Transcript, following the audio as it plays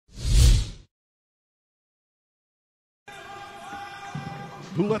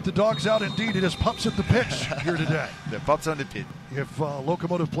Who let the dogs out? Indeed, it is pups at the pitch here today. The pups on the pitch. If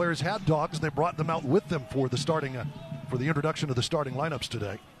Locomotive players had dogs, they brought them out with them for the starting, for the introduction of the starting lineups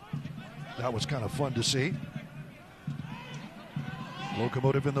today. That was kind of fun to see.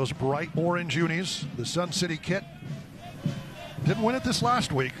 Locomotive in those bright orange unis, the Sun City kit. Didn't win it this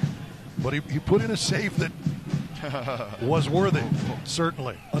last week, but he put in a save that was worthy,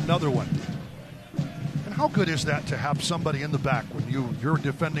 certainly. Another one. And how good is that to have somebody in the back when you're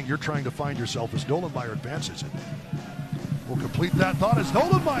defending, you're trying to find yourself as Dollenmayer advances it. We'll complete that thought as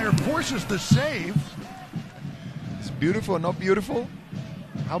Dollenmayer forces the save. It's beautiful, not beautiful.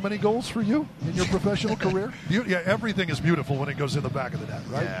 How many goals for you in your professional career? Yeah, everything is beautiful when it goes in the back of the net,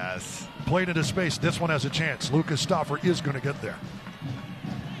 right? Yes. Played into space. This one has a chance. Lucas Stauffer is going to get there.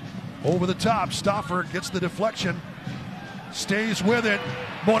 Over the top, Stauffer gets the deflection. Stays with it.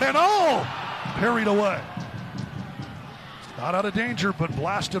 Moreno! Parried away. Not out of danger, but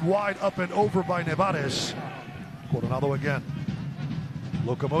blasted wide up and over by Nevares. Coronado again.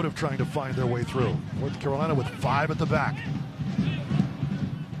 Locomotive trying to find their way through. North Carolina with 5 at the back.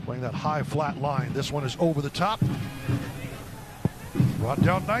 Playing that high flat line. This one is over the top. Brought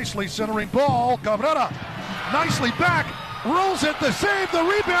down nicely, centering ball. Cabrera nicely back. Rolls it, the save, the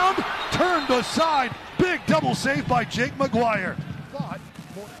rebound. Turned aside. Big double save by Jake Maguire.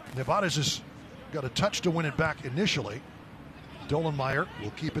 Nevares has got a touch to win it back initially. Dollenmayer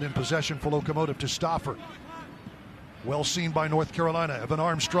will keep it in possession for Locomotive to Stauffer. Well seen by North Carolina. Evan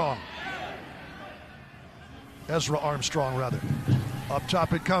Armstrong. Ezra Armstrong, rather. Up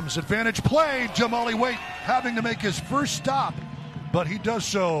top it comes. Advantage play. Jamali Waite having to make his first stop, but he does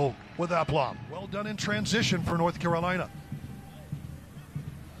so with aplomb. Well done in transition for North Carolina.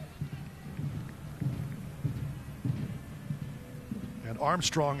 And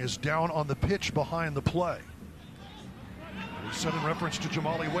Armstrong is down on the pitch behind the play. We said in reference to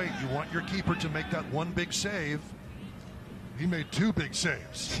Jamali Waite, you want your keeper to make that one big save. He made 2 big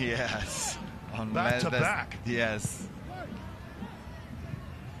saves. Yes. On back to back. Yes.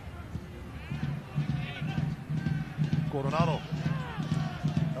 Coronado.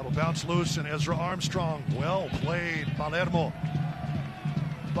 That'll bounce loose, and Ezra Armstrong. Well played. Palermo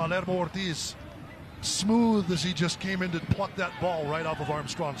Ortiz. Smooth as he just came in to pluck that ball right off of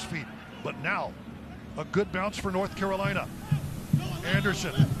Armstrong's feet. But now, a good bounce for North Carolina.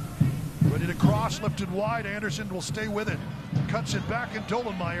 Anderson. Ready to cross, lifted wide. Anderson will stay with it. Cuts it back, and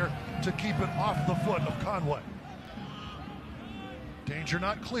Dollenmayer to keep it off the foot of Conway. Danger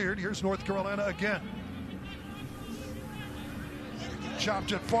not cleared. Here's North Carolina again.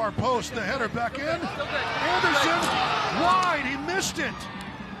 Chopped at far post. The header back in. Anderson wide. He missed it.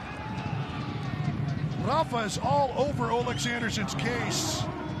 Rafa is all over Olex Anderson's case.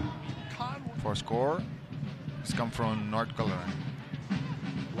 For score, it's come from North Carolina.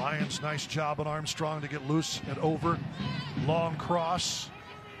 Lions, nice job on Armstrong to get loose and over. Long cross.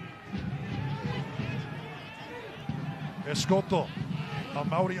 Escoto.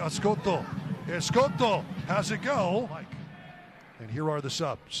 Amaury Escoto. Escoto has it go. And here are the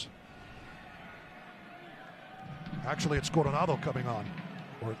subs. Actually, it's Coronado coming on,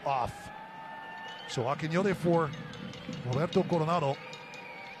 or off. So Aquinote for Roberto Coronado,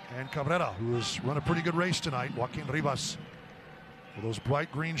 and Cabrera, who has run a pretty good race tonight. Joaquin Rivas with those bright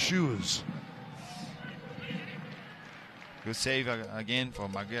green shoes. Good save again for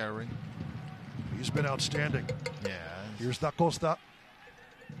Maguire. He's been outstanding. Yeah. Here's Da Costa.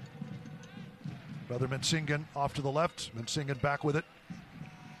 Brother Mensingen off to the left. Mensingen back with it.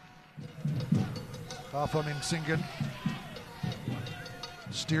 Rafa Mensingen.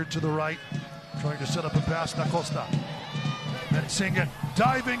 Steered to the right. Trying to set up a pass. Da Costa. Mensingen.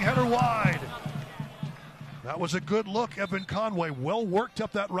 Diving header wide. That was a good look. Evan Conway well worked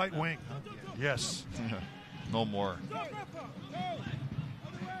up that right wing. Yes. No more.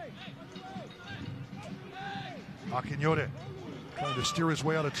 Aquinote trying to steer his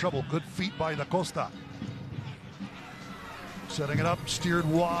way out of trouble. Good feet by Da Costa. Setting it up, steered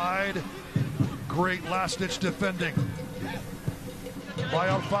wide. Great last-ditch defending by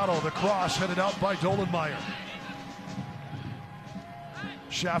Alfaro. The cross headed out by Dollenmayer.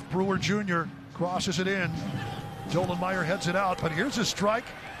 Shaft Brewer Jr. crosses it in. Dollenmayer heads it out, but here's a strike.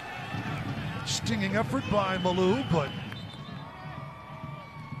 Stinging effort by Malou, but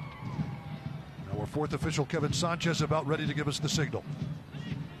now our 4th official, Kevin Sanchez, about ready to give us the signal.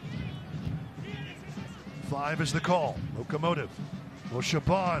 5 is the call. Locomotive.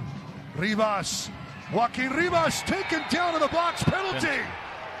 Oshaban. Rivas. Joaquin Rivas taken down in the box. Penalty.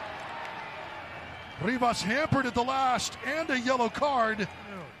 Rivas hampered at the last, and a yellow card.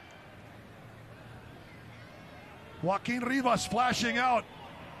 Joaquin Rivas flashing out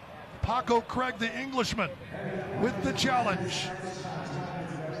Paco Craig, the Englishman, with the challenge.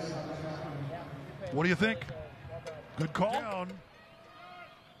 What do you think? Good call. Down.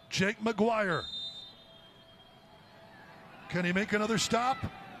 Jake Maguire. Can he make another stop?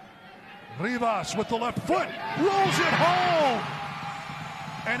 Rivas with the left foot, rolls it home.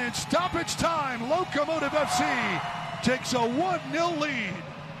 And in stoppage time, Locomotive FC takes a 1-0 lead.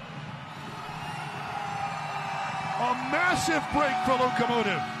 A massive break for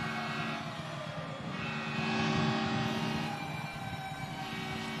Locomotive.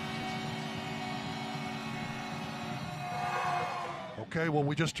 Okay, well,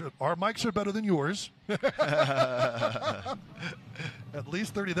 our mics are better than yours. At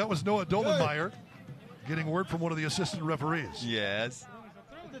least 30. That was Noah Dollenmayer getting word from one of the assistant referees. Yes.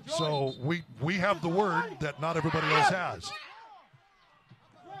 So we have the word that not everybody else has.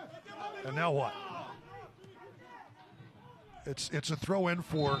 And now what? It's a throw in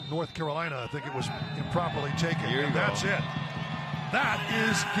for North Carolina. I think it was improperly taken. And that's it. That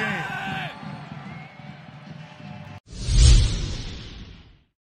is game.